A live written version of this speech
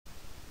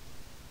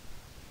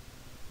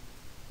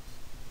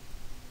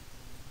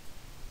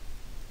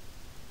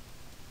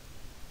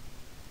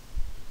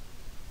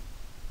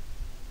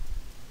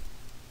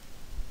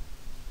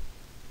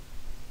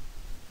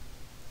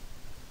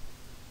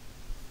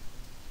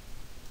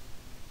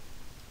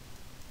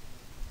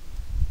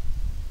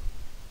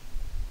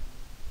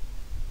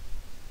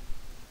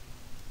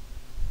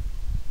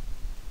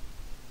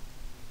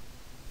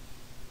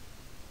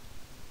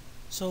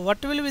So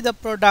what will be the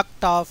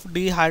product of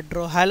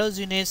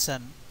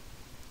dehydrohalogenation?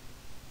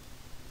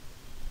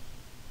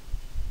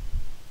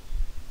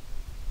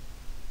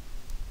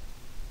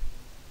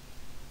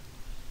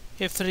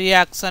 If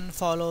reaction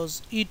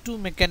follows E2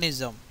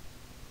 mechanism.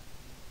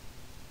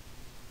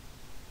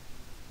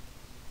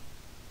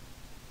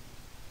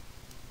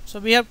 So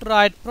we have to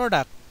write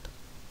product.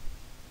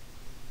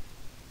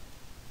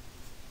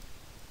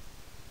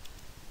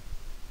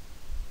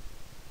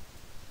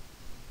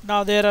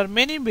 Now there are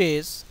many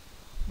ways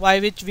by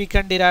which we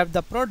can derive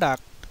the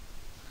product.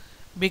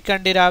 We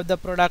can derive the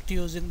product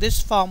using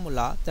this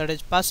formula, that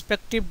is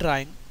perspective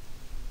drawing.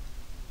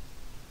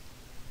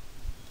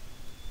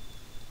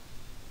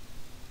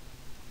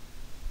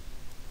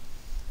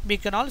 We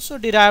can also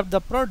derive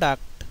the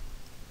product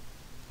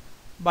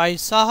by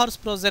Sahar's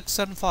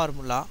projection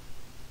formula.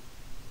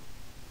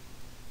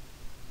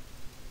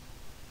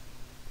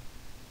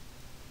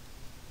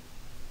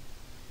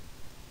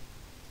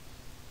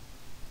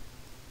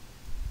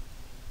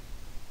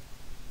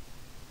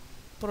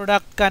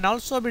 Product can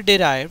also be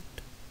derived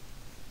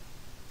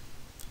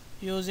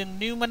using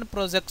Newmann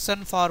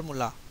projection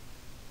formula.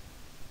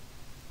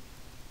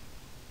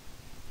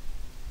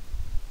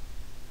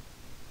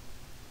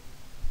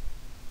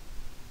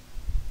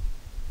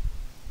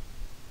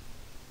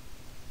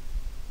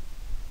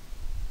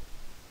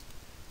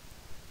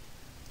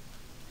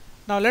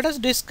 Now let us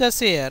discuss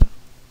here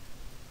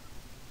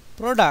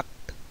product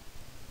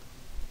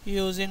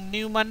using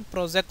Newmann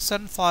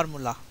projection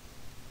formula.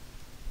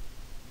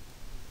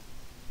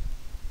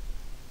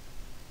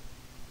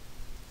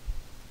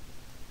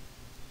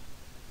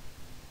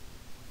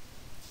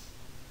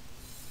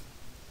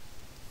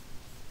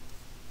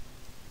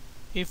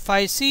 If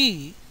I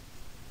see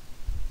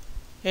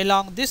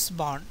along this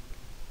bond,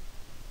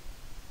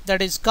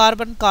 that is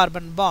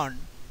carbon-carbon bond,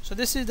 so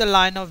this is the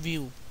line of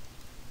view.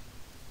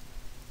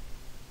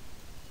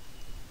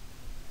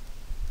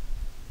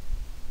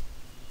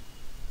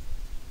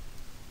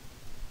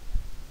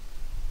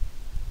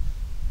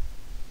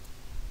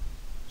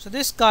 So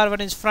this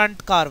carbon is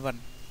front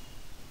carbon.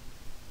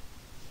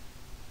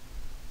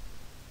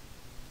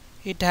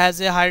 It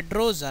has a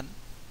hydrogen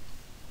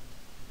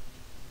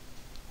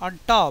on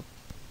top,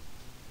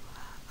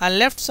 and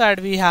left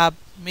side we have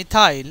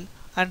methyl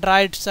and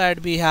right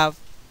side we have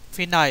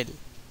phenyl.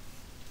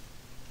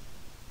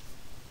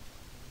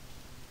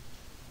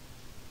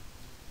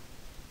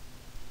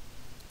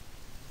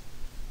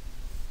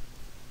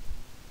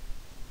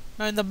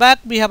 Now in the back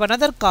we have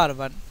another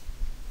carbon.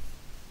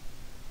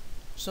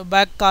 So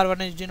back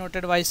carbon is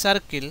denoted by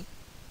circle.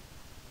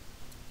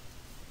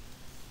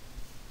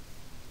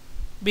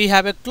 We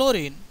have a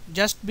chlorine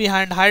just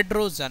behind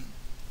hydrogen.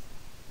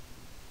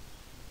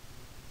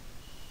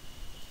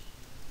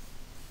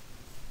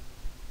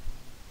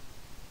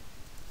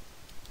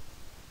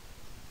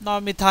 Now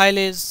methyl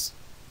is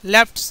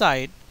left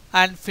side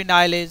and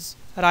phenyl is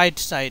right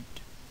side.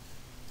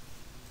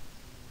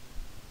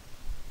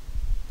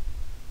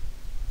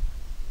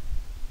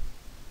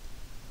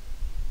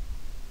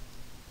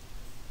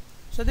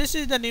 So this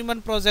is the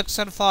Newmann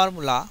projection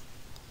formula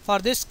for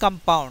this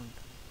compound.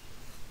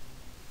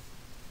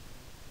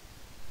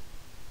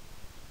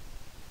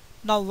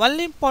 Now one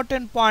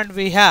important point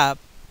we have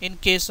in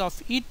case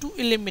of E2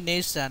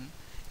 elimination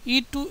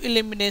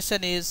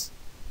is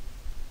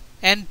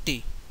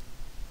NT.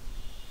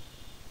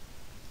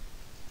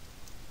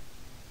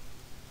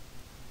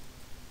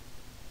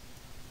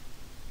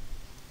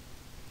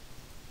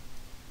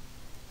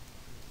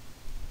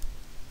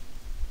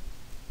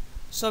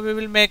 So we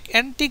will make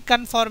NT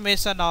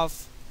conformation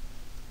of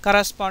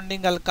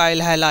corresponding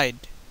alkyl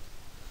halide.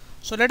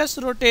 So let us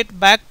rotate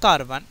back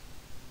carbon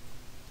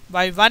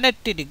by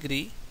 180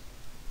 degree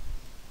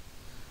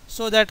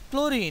so that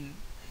chlorine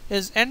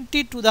is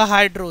NT to the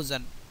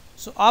hydrogen.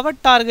 So our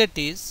target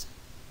is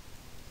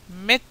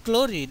make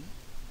chlorine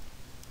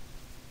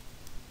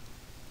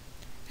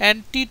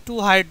NT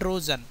to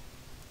hydrogen,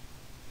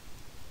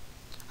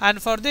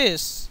 and for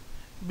this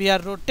we are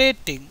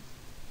rotating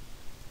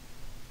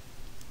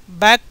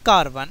back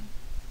carbon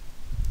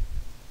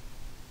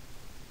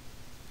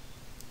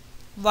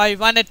by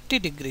 180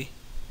 degree.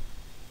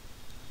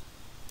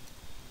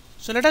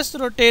 So let us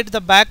rotate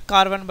the back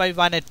carbon by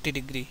 180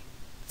 degree.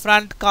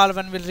 Front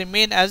carbon will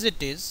remain as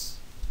it is.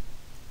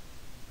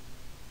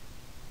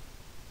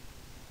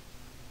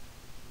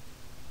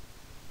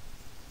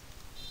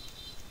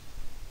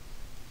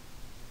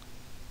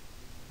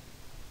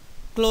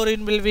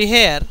 Chlorine will be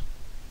here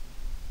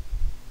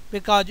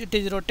because it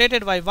is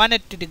rotated by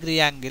 180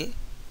 degree angle.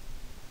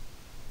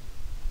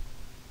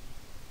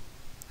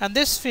 And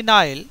this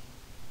phenyl,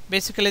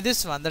 basically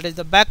this one, that is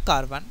the back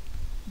carbon,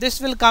 this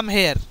will come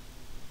here.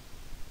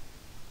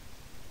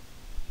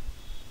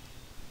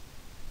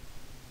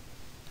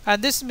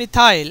 And this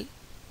methyl,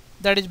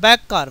 that is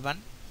back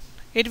carbon,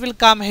 it will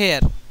come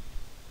here.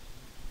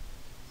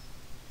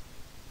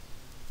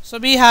 So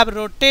we have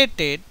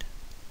rotated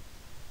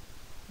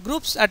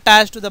groups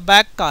attached to the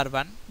back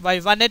carbon by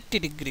 180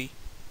 degree.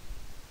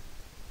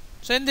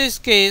 So in this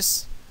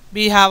case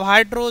we have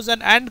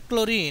hydrogen and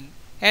chlorine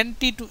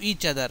NT to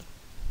each other.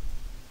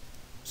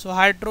 So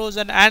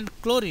hydrogen and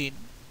chlorine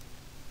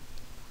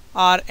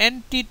are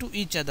NT to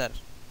each other.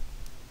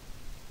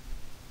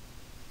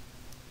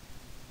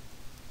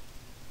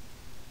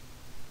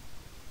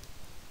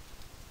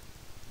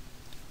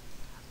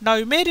 Now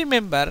you may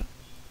remember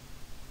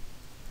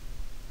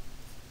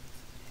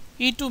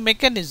E2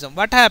 mechanism.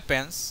 What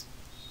happens?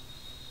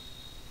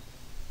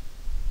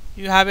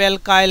 You have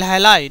alkyl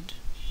halide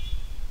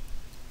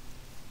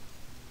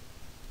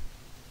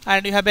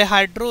and you have a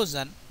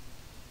hydrogen.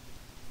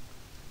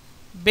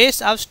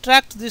 Base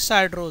abstracts this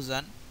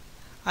hydrogen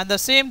and at the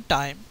same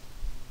time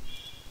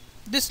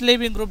this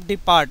leaving group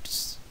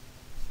departs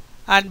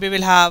and we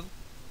will have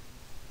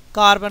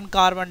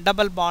carbon-carbon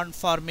double bond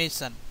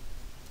formation.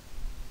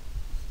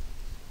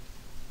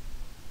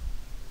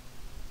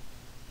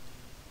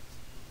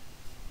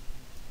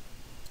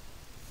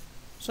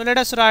 So let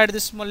us write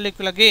this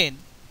molecule again.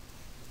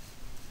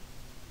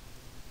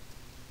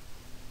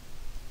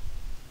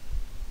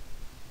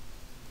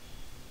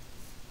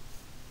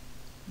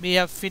 We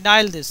have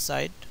phenyl this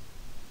side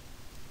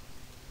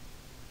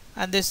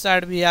and this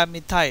side we have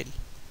methyl.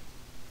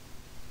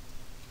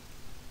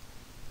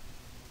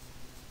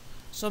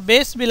 So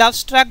base will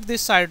abstract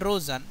this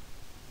hydrogen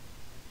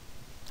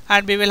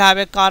and we will have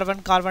a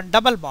carbon-carbon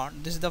double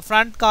bond. This is the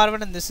front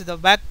carbon and this is the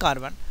back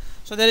carbon.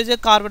 So there is a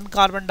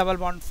carbon-carbon double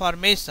bond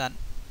formation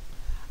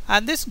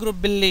and this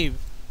group will leave.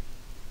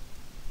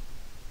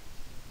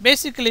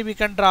 Basically we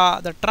can draw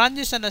the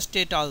transition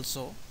state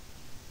also.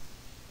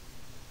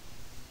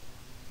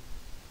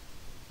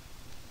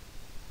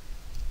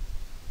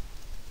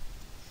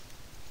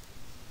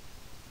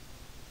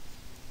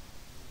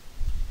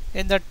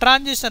 In the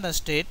transition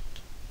state,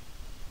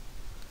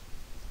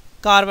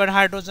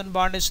 carbon-hydrogen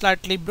bond is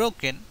slightly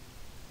broken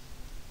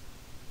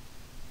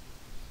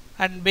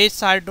and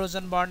base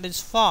hydrogen bond is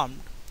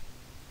formed.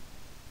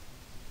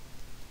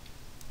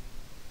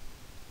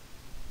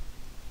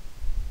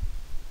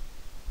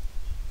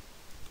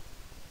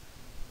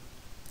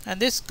 And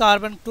this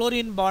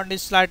carbon-chlorine bond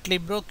is slightly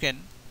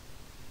broken.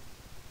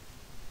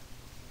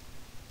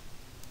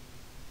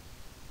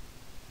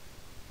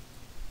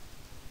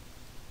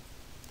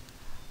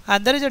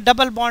 And there is a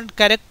double bond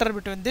character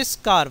between this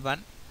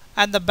carbon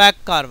and the back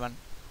carbon.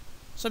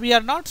 So we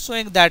are not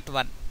showing that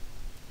one.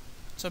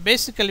 So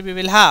basically we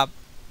will have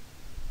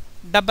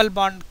double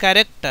bond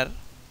character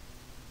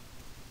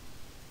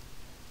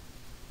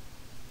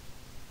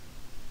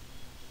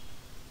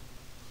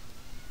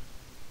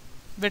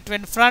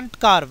between front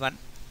carbon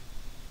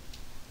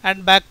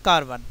and back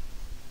carbon.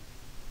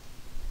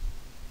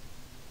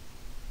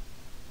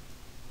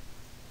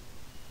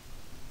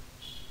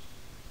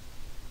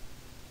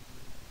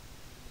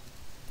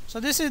 So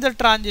this is the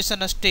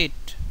transition state.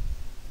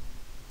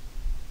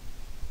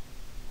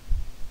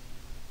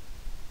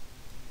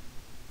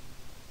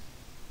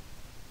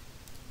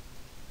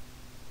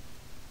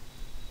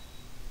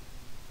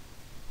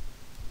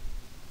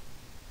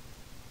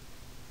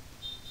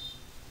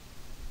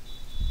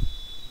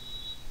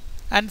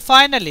 And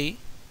finally,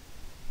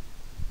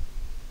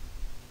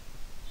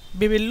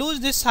 we will lose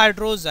this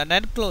hydrogen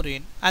and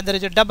chlorine and there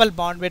is a double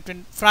bond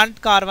between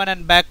front carbon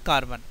and back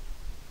carbon.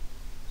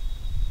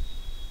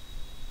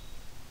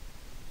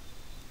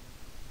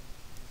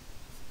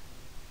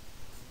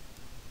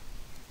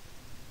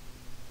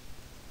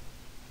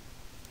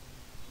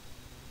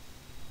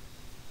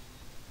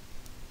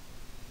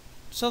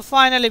 So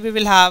finally we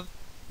will have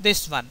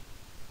this one.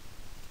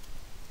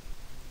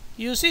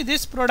 You see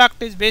this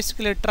product is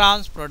basically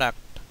trans product.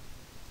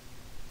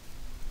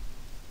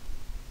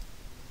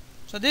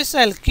 So this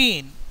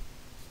alkene,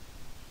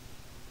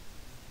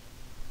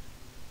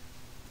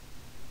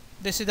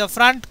 this is the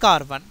front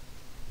carbon,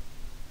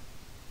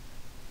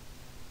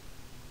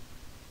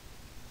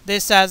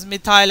 this has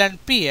methyl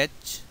and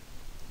pH,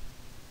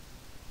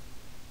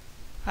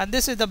 and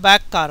this is the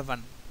back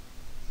carbon.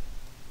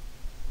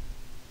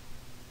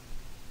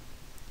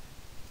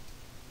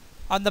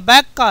 On the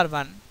back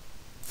carbon,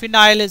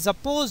 phenyl is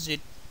opposite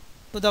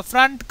to the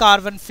front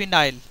carbon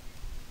phenyl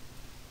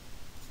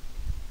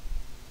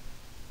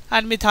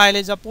and methyl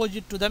is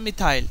opposite to the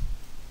methyl.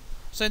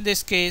 So in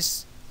this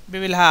case we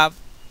will have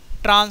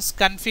trans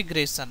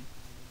configuration,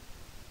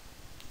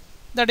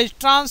 that is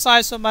trans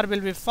isomer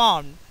will be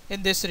formed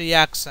in this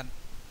reaction.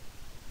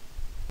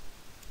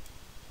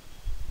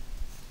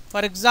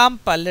 For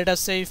example, let us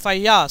say if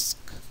I ask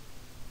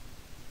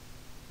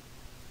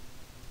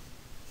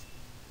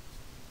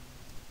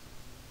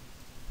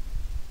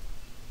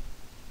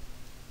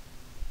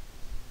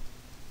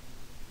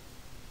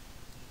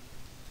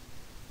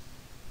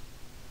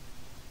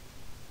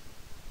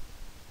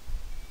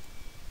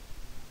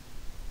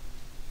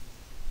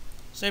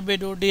so if we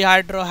do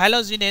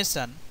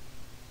dehydrohalogenation,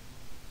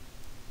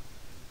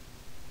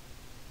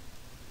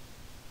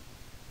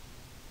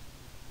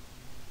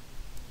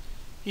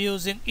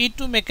 using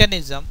E2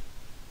 mechanism,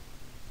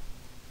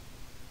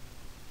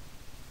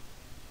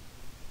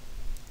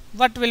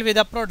 what will be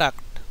the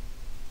product?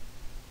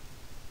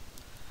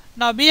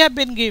 Now we have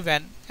been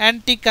given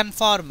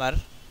anti-conformer,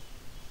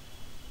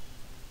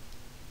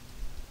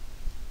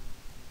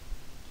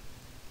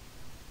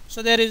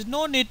 so there is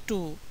no need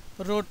to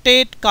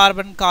rotate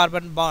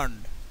carbon-carbon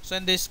bond. So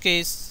in this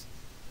case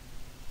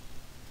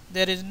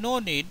there is no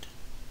need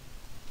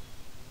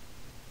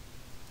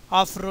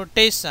of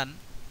rotation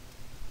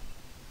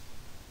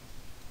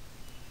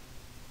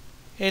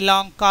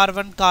along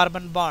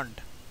carbon-carbon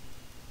bond,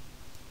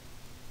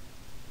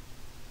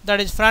 that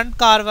is front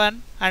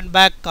carbon and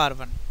back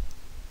carbon.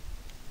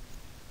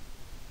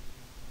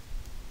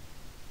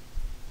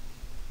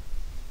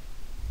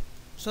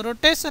 So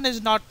rotation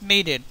is not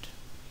needed.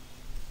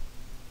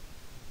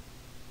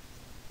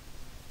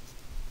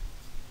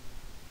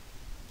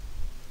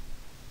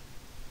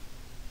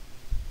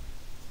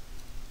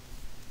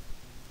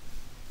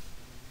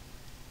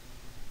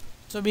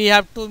 So we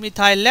have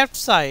 2-methyl left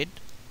side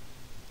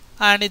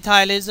and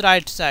ethyl is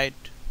right side.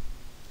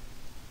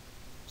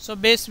 So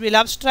base will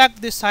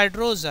abstract this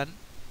hydrogen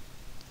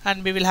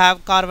and we will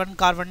have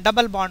carbon-carbon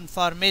double bond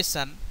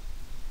formation.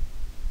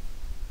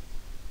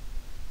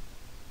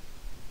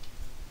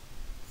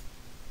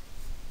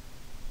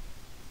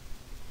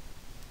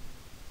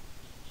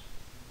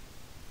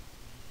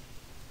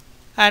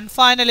 And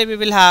finally we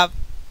will have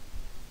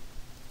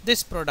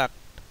this product.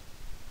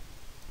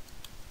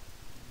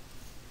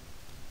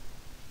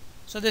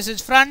 So this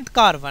is front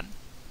carbon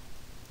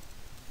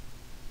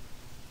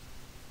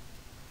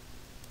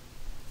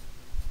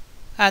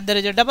and there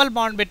is a double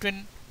bond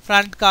between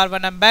front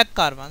carbon and back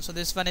carbon. So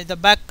this one is the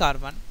back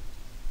carbon.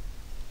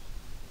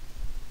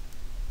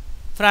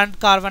 Front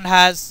carbon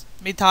has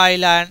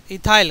methyl and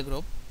ethyl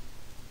group.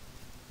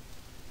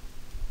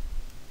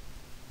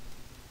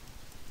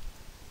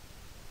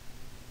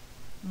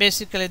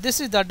 Basically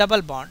this is the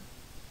double bond.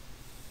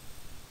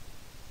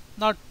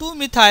 Now 2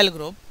 methyl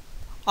group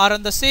are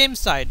on the same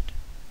side.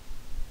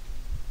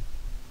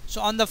 So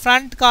on the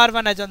front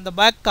carbon as on the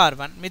back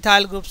carbon,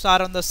 methyl groups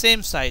are on the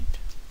same side.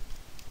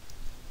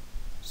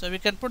 So we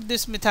can put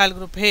this methyl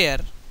group here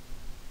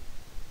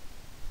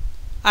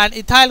and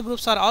ethyl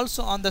groups are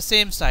also on the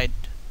same side.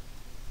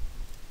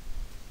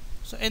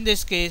 So in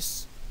this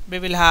case we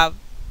will have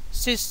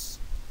cis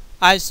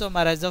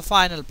isomer as the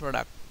final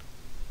product.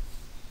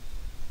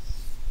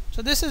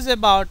 So this is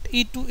about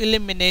E2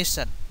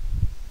 elimination.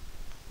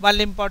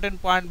 One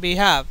important point we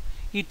have,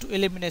 E2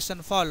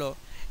 elimination follow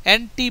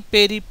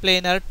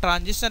anti-periplanar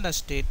transition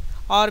state,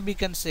 or we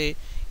can say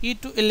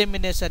E2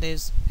 elimination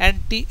is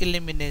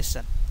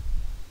anti-elimination.